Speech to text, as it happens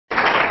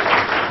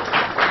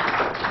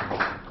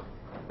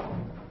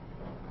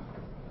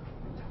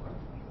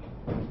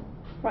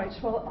Right,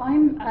 well,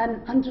 I'm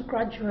an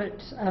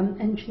undergraduate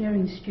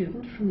engineering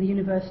student from the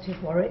University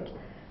of Warwick,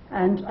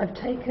 and I've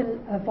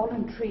taken a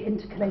voluntary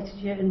intercalated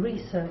year in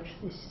research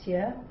this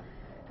year.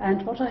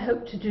 And what I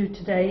hope to do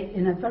today,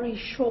 in a very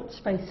short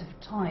space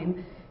of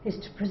time, is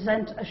to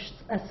present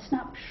a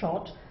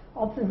snapshot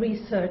of the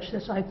research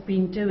that I've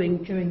been doing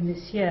during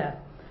this year.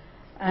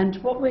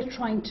 And what we're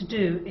trying to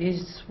do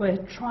is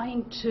we're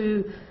trying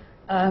to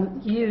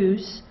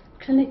use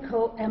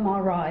clinical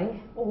MRI,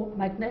 or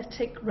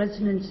magnetic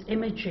resonance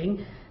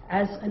imaging,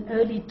 as an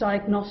early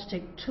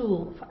diagnostic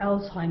tool for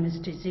Alzheimer's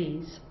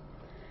disease.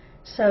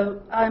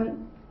 So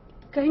I'm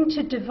going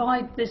to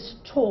divide this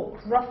talk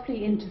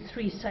roughly into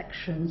 3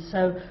 sections.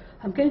 So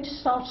I'm going to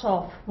start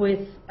off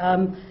with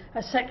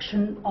a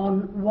section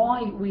on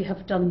why we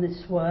have done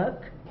this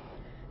work.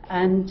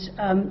 And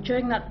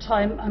during that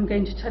time, I'm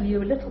going to tell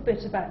you a little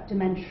bit about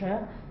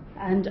dementia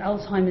and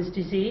Alzheimer's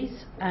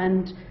disease.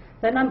 And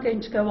then I'm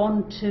going to go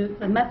on to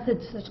the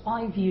methods that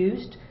I've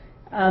used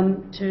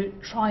to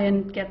try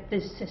and get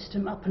this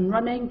system up and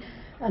running,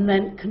 and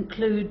then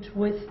conclude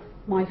with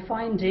my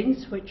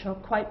findings, which are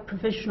quite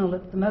provisional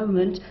at the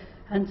moment,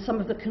 and some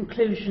of the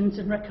conclusions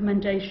and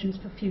recommendations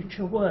for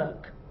future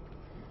work.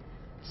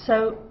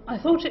 So I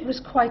thought it was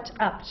quite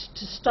apt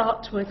to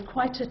start with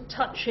quite a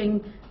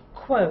touching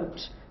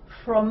quote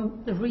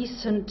from the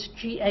recent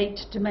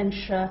G8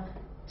 Dementia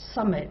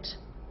Summit.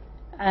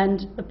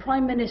 And the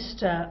Prime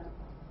Minister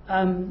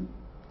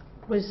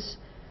was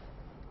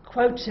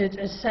quoted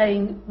as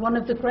saying, "One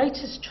of the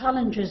greatest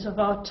challenges of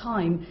our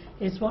time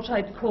is what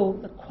I'd call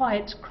the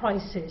quiet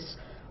crisis,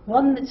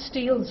 one that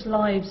steals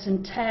lives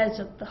and tears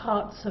at the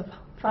hearts of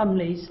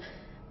families,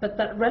 but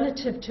that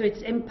relative to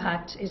its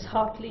impact is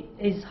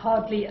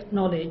hardly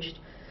acknowledged.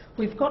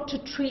 We've got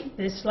to treat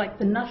this like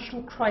the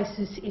national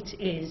crisis it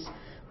is.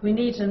 We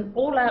need an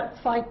all-out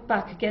fight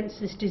back against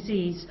this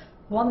disease,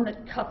 one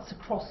that cuts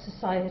across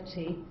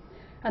society."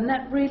 And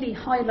that really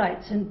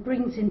highlights and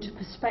brings into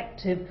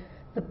perspective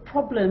the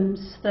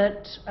problems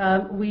that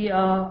we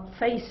are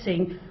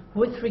facing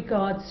with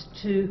regards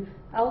to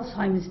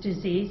Alzheimer's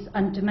disease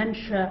and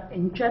dementia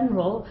in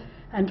general,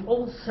 and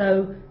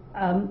also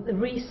the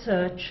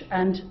research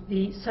and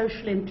the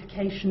social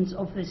implications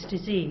of this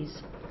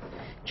disease.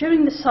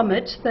 During the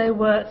summit, there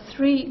were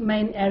 3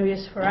 main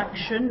areas for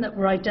action that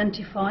were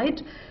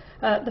identified.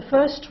 The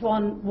first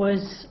one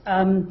was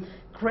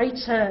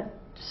greater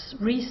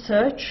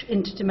research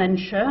into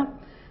dementia.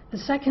 The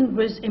second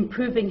was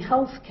improving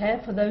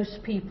healthcare for those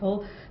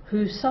people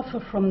who suffer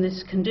from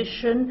this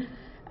condition.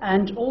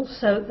 And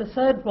also the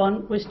third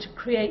one was to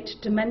create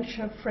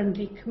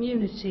dementia-friendly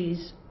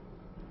communities.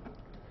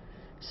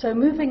 So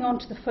moving on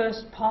to the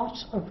first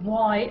part of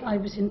why I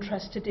was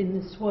interested in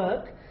this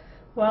work.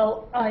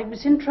 Well, I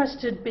was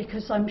interested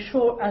because I'm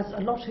sure, as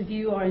a lot of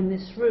you are in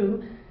this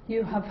room,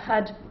 you have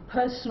had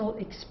personal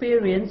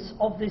experience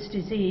of this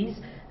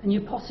disease, and you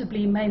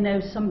possibly may know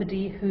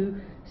somebody who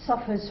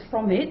suffers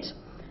from it.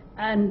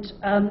 And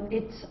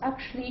it's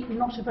actually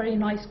not a very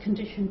nice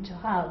condition to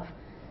have.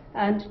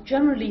 And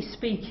generally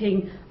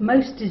speaking,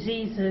 most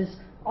diseases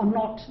are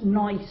not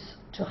nice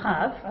to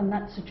have, and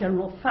that's a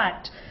general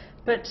fact.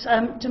 But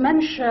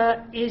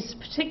dementia is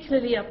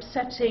particularly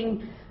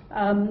upsetting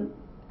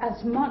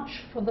as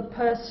much for the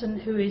person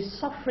who is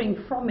suffering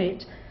from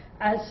it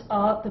as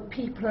are the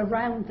people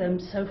around them,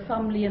 so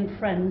family and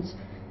friends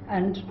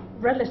and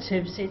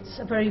relatives. It's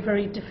a very,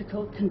 very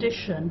difficult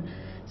condition.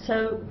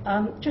 So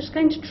I'm just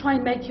going to try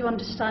and make you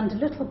understand a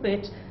little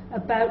bit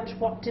about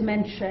what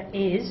dementia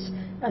is,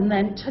 and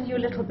then tell you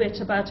a little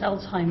bit about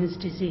Alzheimer's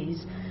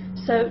disease.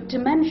 So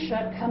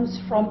dementia comes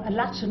from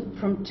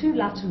 2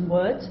 Latin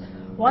words.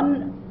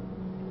 One,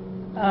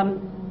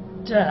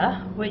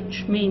 de,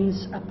 which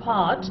means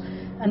apart,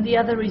 and the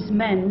other is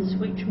mens,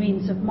 which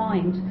means of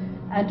mind.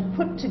 And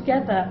put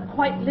together,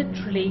 quite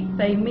literally,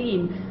 they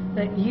mean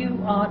that you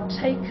are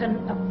taken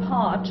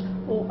apart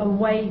or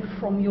away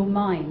from your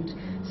mind.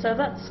 So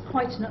that's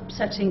quite an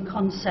upsetting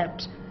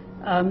concept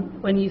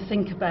when you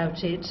think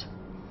about it.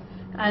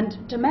 And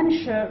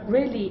dementia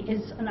really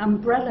is an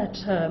umbrella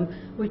term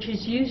which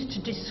is used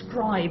to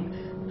describe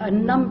a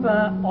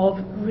number of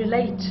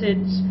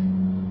related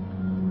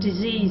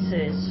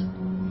diseases.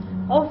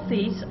 Of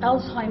these,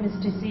 Alzheimer's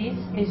disease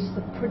is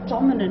the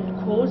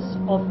predominant cause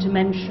of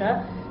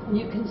dementia. And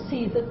you can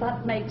see that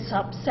that makes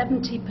up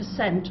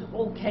 70% of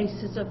all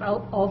cases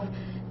of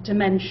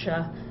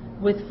dementia,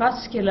 with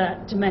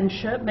vascular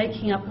dementia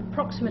making up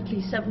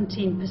approximately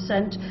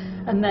 17%,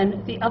 and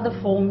then the other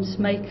forms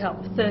make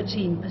up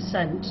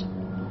 13%.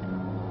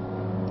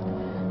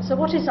 So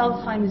what is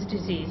Alzheimer's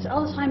disease?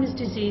 Alzheimer's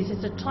disease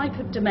is a type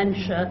of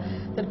dementia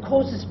that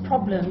causes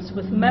problems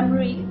with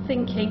memory,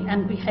 thinking,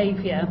 and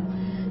behavior.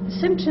 The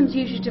symptoms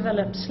usually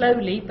develop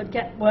slowly but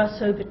get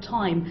worse over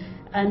time,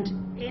 and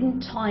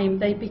in time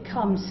they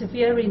become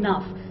severe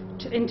enough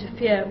to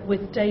interfere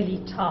with daily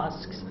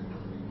tasks.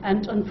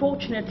 And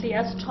unfortunately,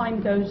 as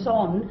time goes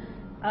on,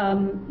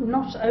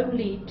 not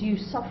only do you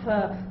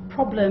suffer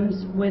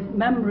problems with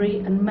memory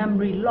and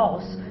memory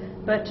loss,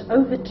 but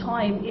over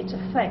time it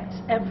affects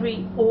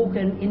every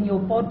organ in your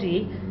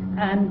body,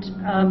 and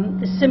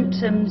the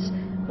symptoms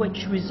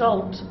which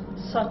result,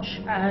 such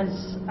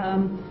as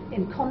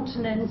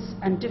incontinence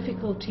and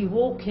difficulty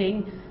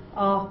walking,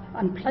 are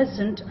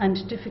unpleasant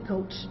and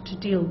difficult to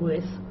deal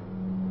with.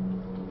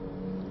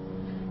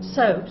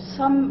 So,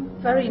 some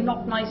very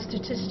not nice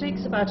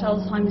statistics about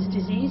Alzheimer's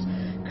disease.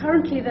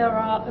 Currently there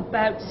are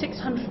about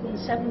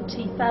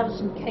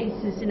 670,000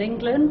 cases in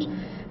England,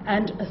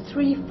 and a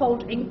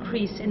threefold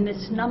increase in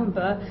this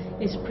number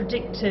is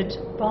predicted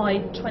by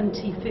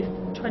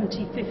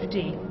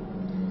 2050.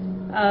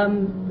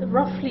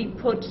 Roughly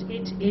put,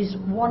 it is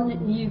one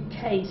new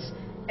case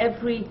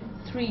every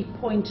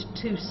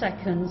 3.2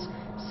 seconds.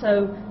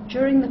 So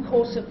during the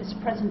course of this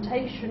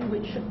presentation,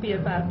 which should be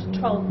about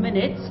 12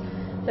 minutes,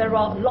 there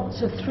are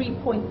lots of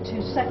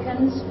 3.2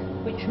 seconds,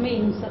 which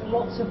means that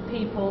lots of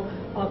people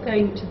are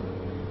going to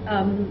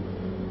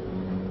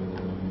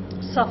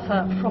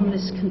suffer from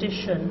this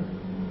condition.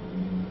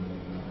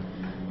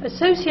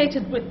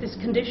 Associated with this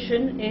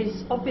condition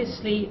is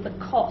obviously the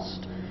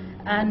cost,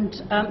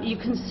 and you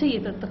can see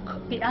that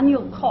the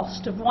annual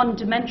cost of one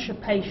dementia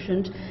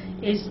patient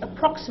is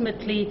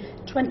approximately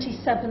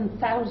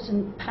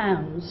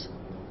 £27,000.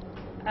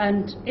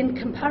 And in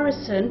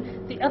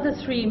comparison, the other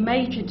three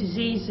major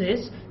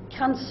diseases,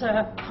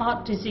 cancer,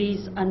 heart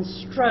disease and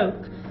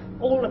stroke,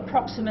 all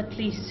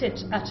approximately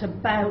sit at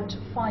about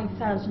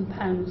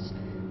 £5,000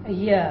 a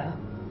year.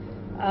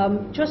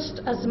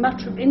 Just as a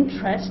matter of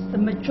interest, the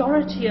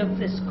majority of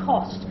this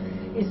cost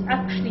is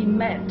actually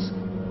met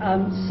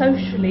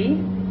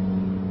socially,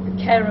 the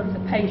care of the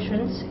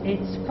patients.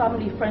 It's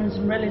family, friends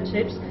and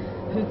relatives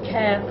who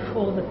care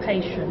for the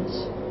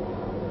patients.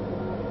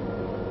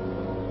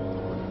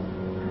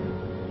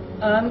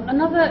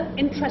 Another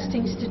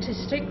interesting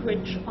statistic,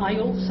 which I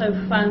also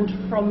found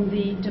from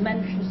the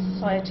Dementia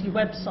Society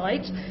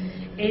website,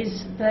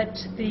 is that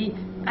the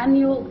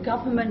annual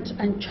government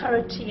and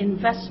charity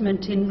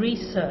investment in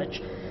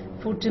research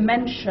for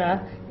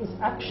dementia is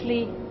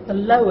actually the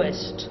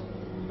lowest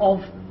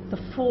of the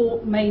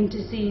four main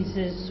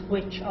diseases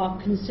which are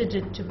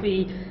considered to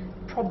be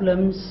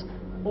problems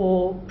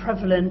or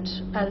prevalent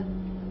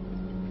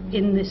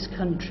in this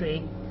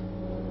country.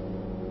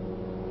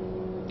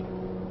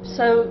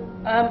 So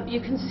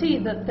you can see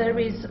that there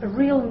is a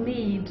real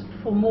need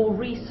for more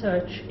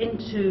research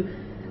into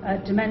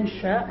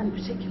dementia, and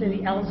particularly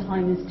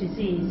Alzheimer's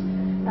disease.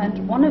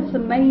 And one of the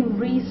main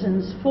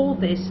reasons for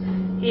this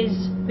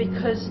is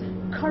because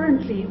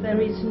currently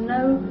there is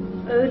no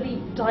early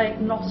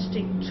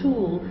diagnostic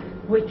tool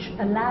which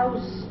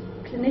allows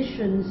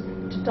clinicians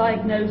to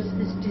diagnose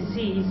this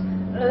disease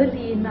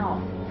early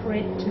enough for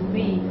it to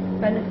be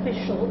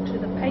beneficial to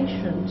the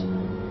patient.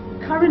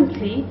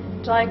 Currently,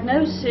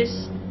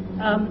 diagnosis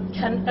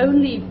can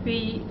only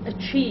be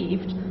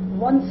achieved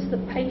once the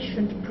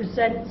patient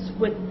presents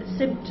with the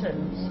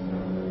symptoms,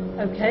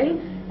 okay?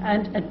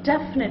 And a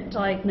definite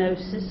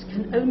diagnosis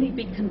can only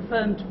be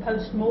confirmed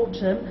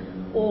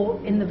post-mortem, or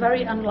in the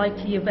very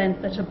unlikely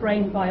event that a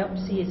brain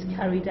biopsy is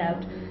carried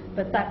out,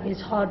 but that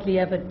is hardly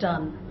ever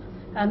done.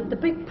 And the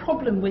big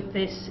problem with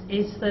this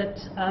is that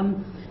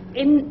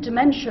in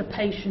dementia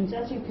patients,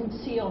 as you can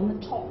see on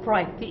the top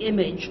right, the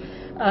image,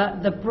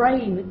 the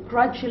brain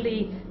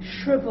gradually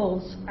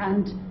shrivels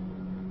and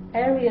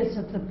areas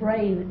of the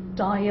brain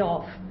die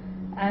off.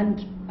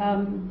 And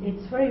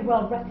it's very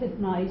well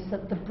recognized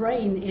that the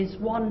brain is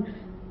one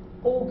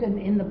organ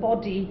in the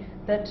body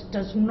that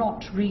does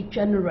not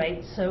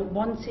regenerate. So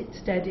once it's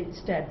dead,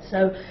 it's dead.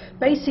 So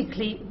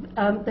basically,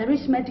 there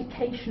is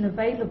medication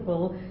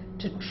available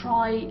to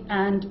try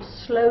and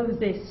slow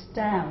this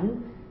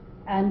down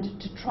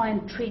and to try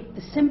and treat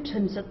the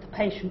symptoms that the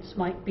patients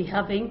might be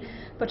having,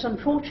 but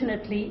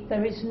unfortunately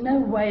there is no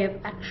way of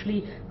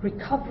actually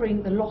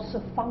recovering the loss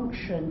of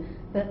function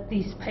that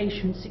these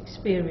patients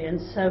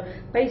experience. So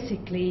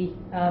basically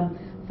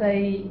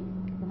they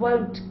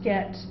won't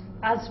get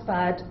as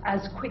bad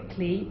as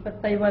quickly,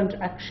 but they won't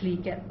actually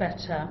get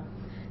better.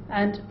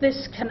 And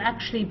this can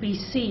actually be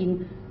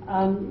seen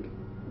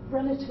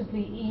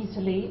relatively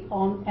easily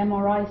on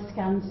MRI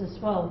scans as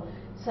well.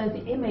 So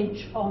the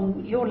image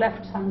on your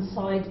left-hand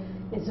side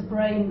is a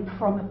brain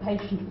from a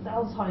patient with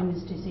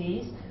Alzheimer's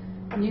disease,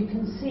 and you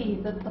can see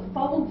that the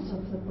folds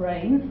of the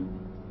brain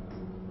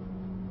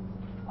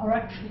are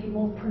actually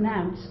more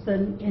pronounced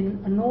than in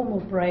a normal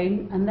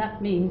brain, and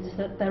that means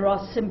that there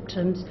are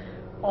symptoms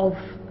of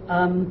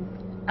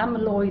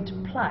amyloid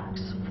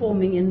plaques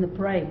forming in the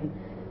brain.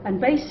 And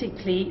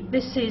basically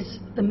this is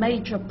the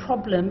major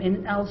problem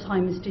in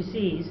Alzheimer's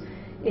disease,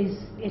 is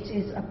it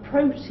is a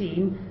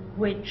protein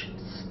which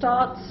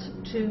starts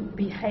to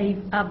behave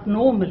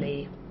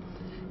abnormally.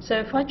 So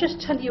if I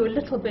just tell you a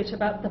little bit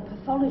about the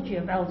pathology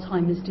of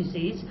Alzheimer's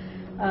disease,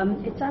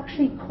 it's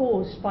actually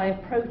caused by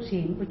a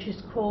protein which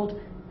is called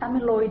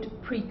amyloid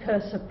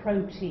precursor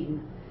protein.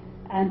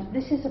 And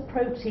this is a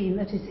protein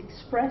that is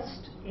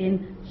expressed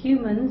in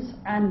humans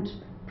and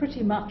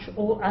pretty much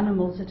all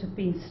animals that have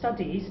been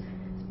studied,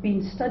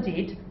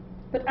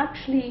 but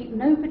actually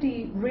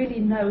nobody really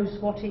knows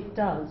what it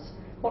does.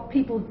 What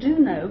people do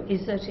know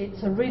is that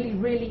it's a really,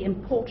 really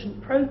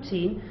important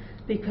protein,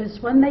 because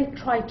when they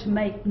tried to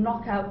make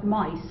knockout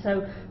mice,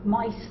 so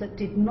mice that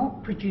did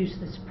not produce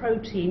this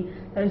protein,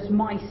 those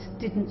mice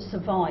didn't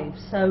survive.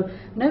 So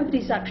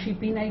nobody's actually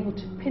been able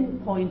to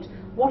pinpoint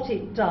what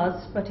it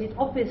does, but it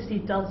obviously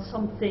does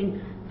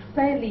something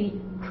fairly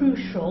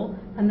crucial,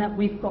 and that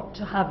we've got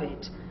to have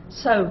it.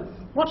 So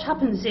what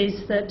happens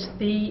is that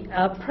the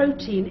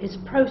protein is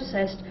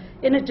processed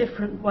in a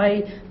different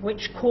way,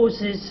 which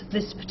causes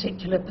this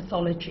particular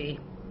pathology.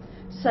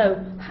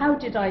 So how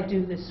did I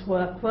do this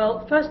work?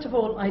 Well, first of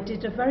all, I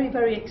did a very,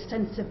 very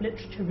extensive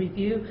literature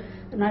review,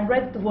 and I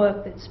read the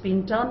work that's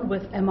been done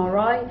with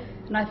MRI,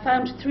 and I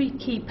found 3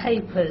 key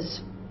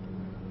papers.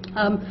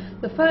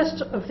 The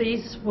first of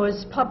these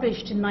was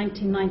published in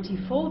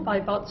 1994 by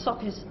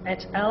Bartsokis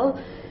et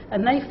al.,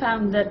 and they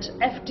found that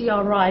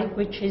FDRI,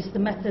 which is the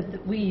method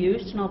that we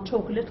used, and I'll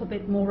talk a little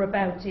bit more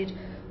about it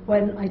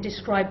when I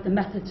describe the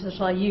methods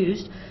that I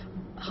used,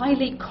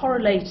 highly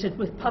correlated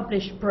with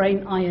published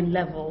brain iron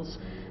levels.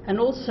 And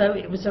also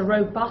it was a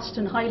robust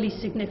and highly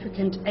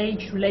significant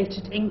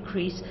age-related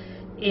increase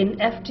in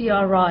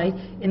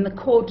FDRI in the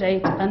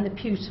caudate and the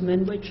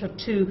putamen, which are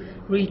 2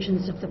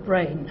 regions of the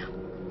brain.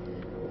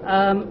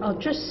 I'll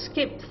just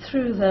skip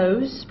through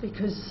those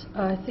because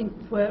I think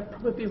we're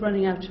probably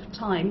running out of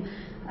time,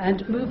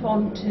 and move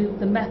on to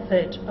the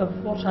method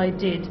of what I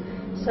did.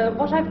 So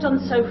what I've done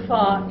so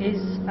far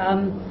is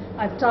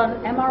I've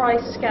done MRI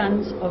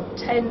scans of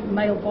 10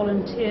 male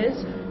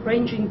volunteers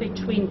ranging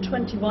between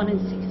 21 and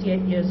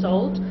 68 years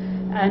old,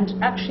 and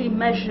actually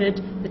measured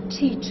the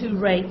T2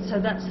 rate, so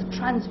that's the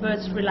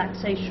transverse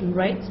relaxation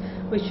rate,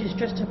 which is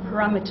just a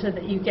parameter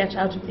that you get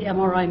out of the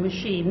MRI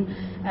machine.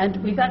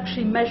 And we've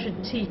actually measured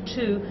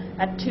T2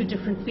 at 2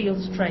 different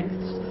field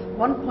strengths,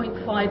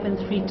 1.5 and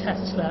 3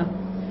 Tesla.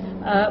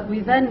 We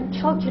then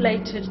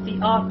calculated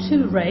the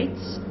R2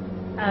 rates,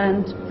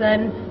 and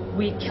then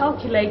we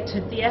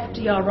calculated the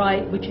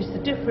FDRI, which is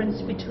the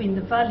difference between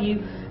the value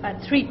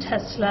at 3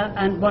 Tesla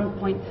and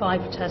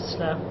 1.5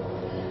 Tesla.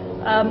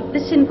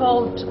 This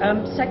involved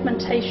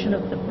segmentation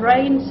of the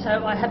brain,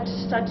 so I had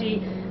to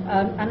study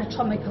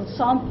anatomical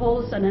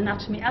samples and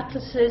anatomy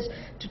atlases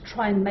to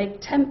try and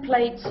make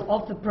templates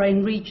of the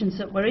brain regions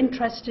that we're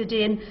interested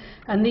in,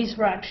 and these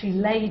were actually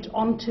laid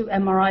onto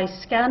MRI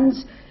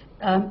scans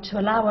to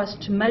allow us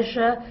to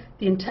measure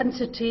the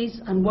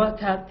intensities and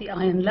work out the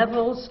iron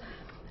levels.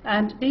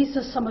 And these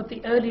are some of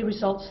the early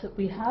results that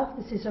we have.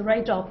 This is a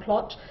radar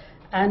plot,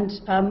 and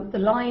the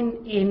line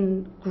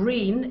in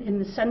green in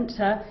the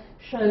center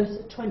shows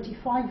a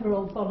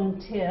 25-year-old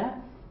volunteer,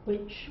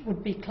 which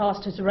would be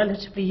classed as a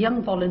relatively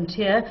young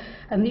volunteer,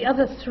 and the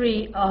other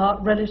 3 are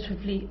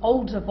relatively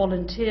older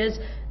volunteers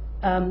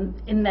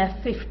in their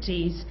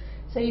 50s.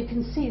 So you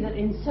can see that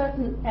in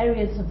certain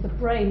areas of the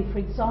brain, for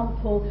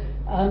example,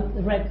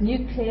 the red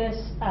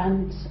nucleus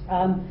and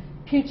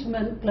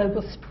putamen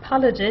globus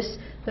pallidus,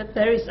 that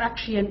there is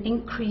actually an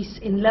increase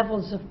in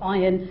levels of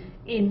iron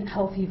in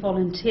healthy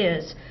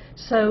volunteers.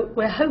 So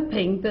we're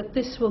hoping that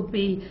this will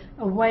be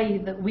a way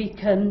that we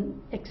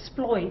can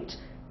exploit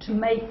to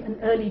make an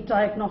early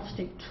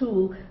diagnostic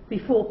tool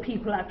before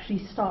people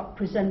actually start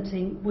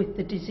presenting with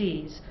the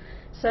disease.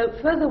 So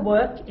further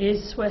work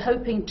is we're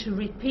hoping to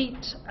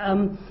repeat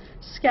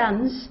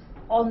scans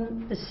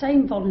on the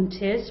same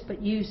volunteers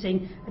but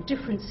using a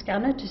different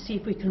scanner to see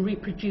if we can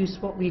reproduce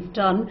what we've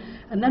done,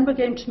 and then we're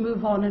going to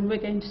move on and we're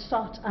going to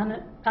start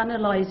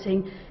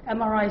analysing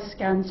MRI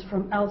scans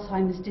from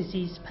Alzheimer's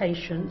disease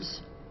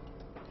patients.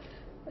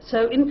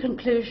 So in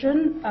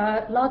conclusion,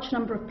 a large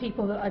number of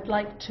people that I'd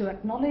like to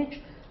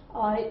acknowledge.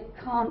 I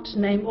can't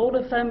name all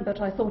of them, but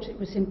I thought it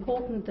was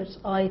important that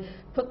I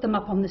put them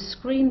up on the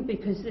screen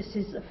because this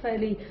is a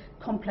fairly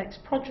complex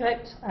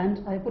project,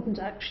 and I wouldn't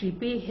actually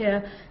be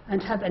here and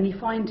have any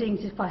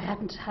findings if I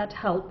hadn't had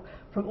help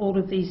from all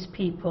of these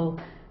people.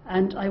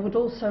 And I would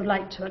also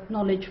like to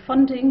acknowledge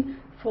funding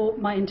for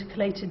my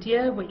intercalated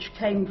year, which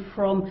came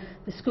from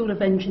the School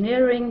of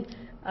Engineering,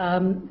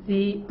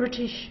 the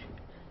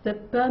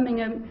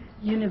Birmingham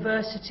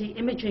University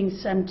Imaging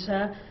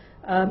Centre,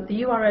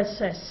 the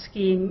URSS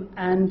scheme,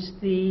 and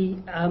the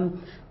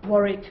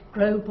Warwick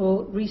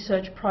Global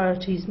Research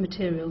Priorities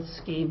Materials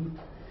scheme.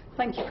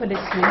 Thank you for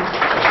listening.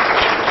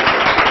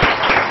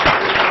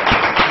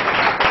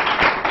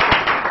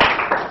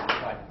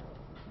 Right.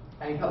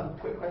 Any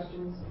quick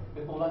questions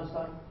before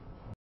lunchtime?